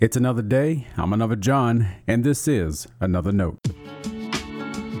It's another day. I'm another John, and this is Another Note.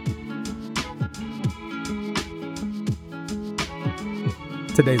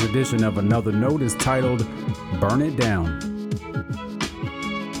 Today's edition of Another Note is titled, Burn It Down.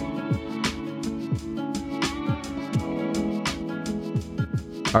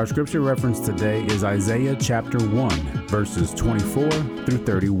 Our scripture reference today is Isaiah chapter 1, verses 24 through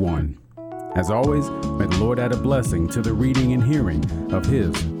 31. As always, may the Lord add a blessing to the reading and hearing of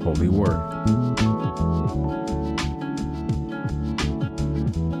His holy word.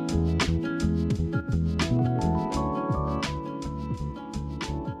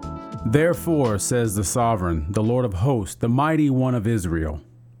 Therefore, says the sovereign, the Lord of hosts, the mighty one of Israel,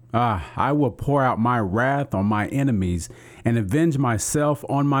 I will pour out my wrath on my enemies and avenge myself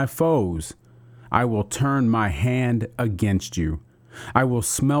on my foes. I will turn my hand against you. I will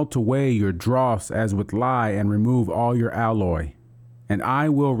smelt away your dross as with lye and remove all your alloy. And I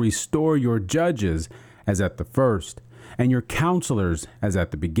will restore your judges as at the first, and your counselors as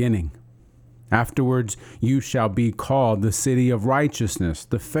at the beginning. Afterwards you shall be called the city of righteousness,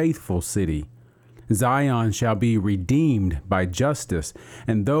 the faithful city. Zion shall be redeemed by justice,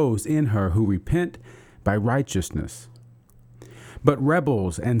 and those in her who repent by righteousness. But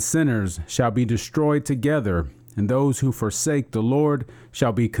rebels and sinners shall be destroyed together, and those who forsake the Lord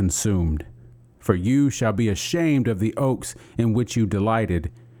shall be consumed. For you shall be ashamed of the oaks in which you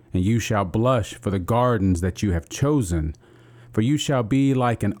delighted, and you shall blush for the gardens that you have chosen. For you shall be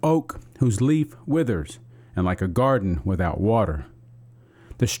like an oak whose leaf withers, and like a garden without water.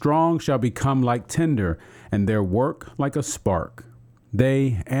 The strong shall become like tinder, and their work like a spark.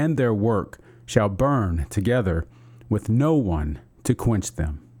 They and their work shall burn together, with no one to quench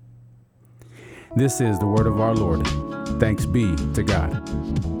them. This is the word of our Lord. Thanks be to God.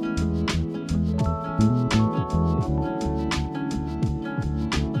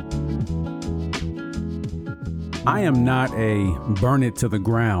 I am not a burn it to the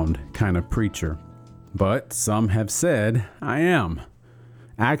ground kind of preacher, but some have said I am.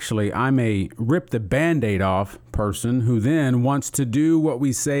 Actually, I'm a rip the Band-Aid off person who then wants to do what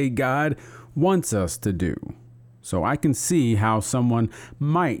we say God wants us to do. So I can see how someone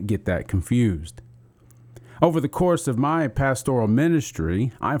might get that confused. Over the course of my pastoral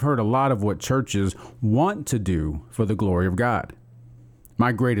ministry, I've heard a lot of what churches want to do for the glory of God.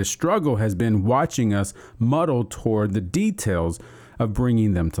 My greatest struggle has been watching us muddle toward the details of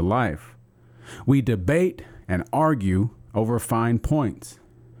bringing them to life. We debate and argue over fine points.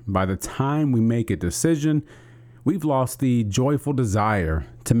 By the time we make a decision, we've lost the joyful desire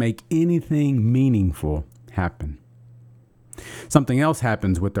to make anything meaningful happen. Something else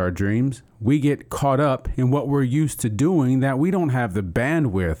happens with our dreams. We get caught up in what we're used to doing that we don't have the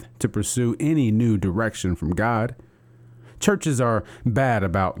bandwidth to pursue any new direction from God. Churches are bad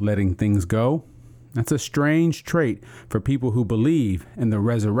about letting things go. That's a strange trait for people who believe in the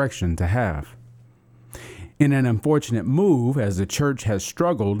resurrection to have. In an unfortunate move, as the church has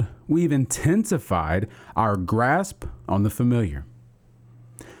struggled, we've intensified our grasp on the familiar.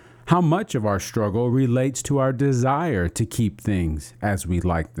 How much of our struggle relates to our desire to keep things as we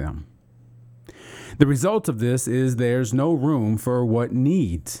like them? The result of this is there's no room for what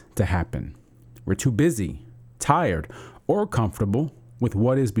needs to happen. We're too busy, tired, or comfortable with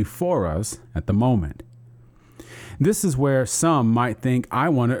what is before us at the moment. This is where some might think I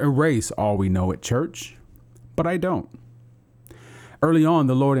want to erase all we know at church, but I don't. Early on,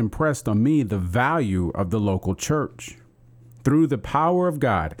 the Lord impressed on me the value of the local church. Through the power of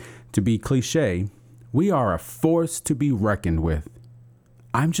God, to be cliche, we are a force to be reckoned with.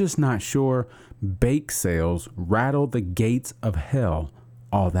 I'm just not sure bake sales rattle the gates of hell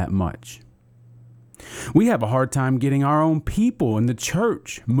all that much. We have a hard time getting our own people in the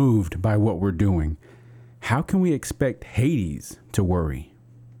church moved by what we're doing. How can we expect Hades to worry?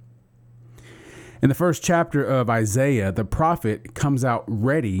 In the first chapter of Isaiah, the prophet comes out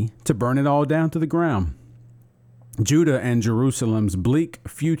ready to burn it all down to the ground. Judah and Jerusalem's bleak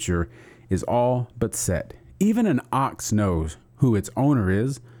future is all but set. Even an ox knows who its owner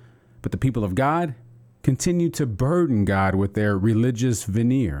is, but the people of God continue to burden God with their religious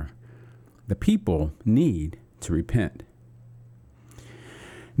veneer. The people need to repent.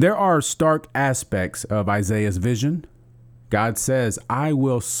 There are stark aspects of Isaiah's vision. God says, I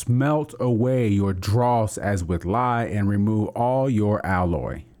will smelt away your dross as with lye and remove all your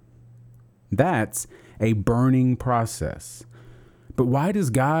alloy. That's a burning process. But why does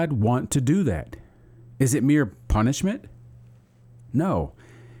God want to do that? Is it mere punishment? No,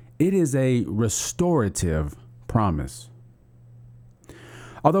 it is a restorative promise.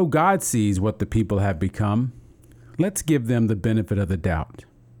 Although God sees what the people have become, let's give them the benefit of the doubt.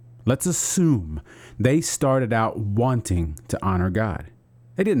 Let's assume they started out wanting to honor God.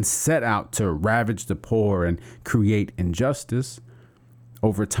 They didn't set out to ravage the poor and create injustice.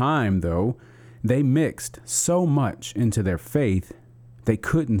 Over time, though, they mixed so much into their faith, they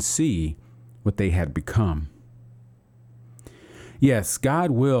couldn't see what they had become. Yes,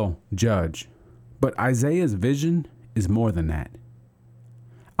 God will judge, but Isaiah's vision is more than that.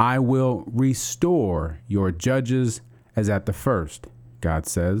 I will restore your judges as at the first, God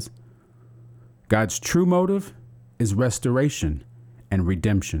says. God's true motive is restoration and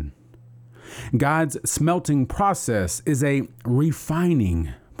redemption. God's smelting process is a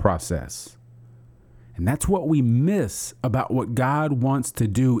refining process. And that's what we miss about what God wants to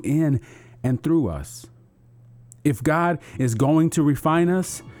do in and through us. If God is going to refine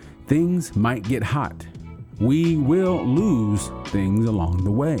us, things might get hot. We will lose things along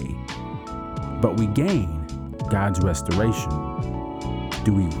the way, but we gain God's restoration.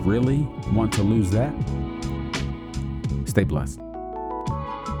 Do we really want to lose that? Stay blessed.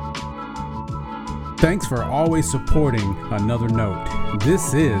 Thanks for always supporting Another Note.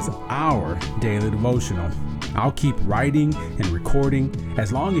 This is our daily devotional. I'll keep writing and recording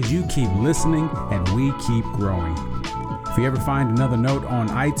as long as you keep listening and we keep growing. If you ever find Another Note on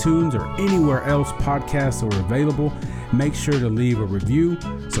iTunes or anywhere else podcasts are available, make sure to leave a review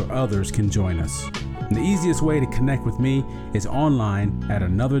so others can join us. And the easiest way to connect with me is online at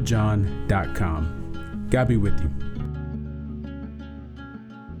anotherjohn.com. God be with you.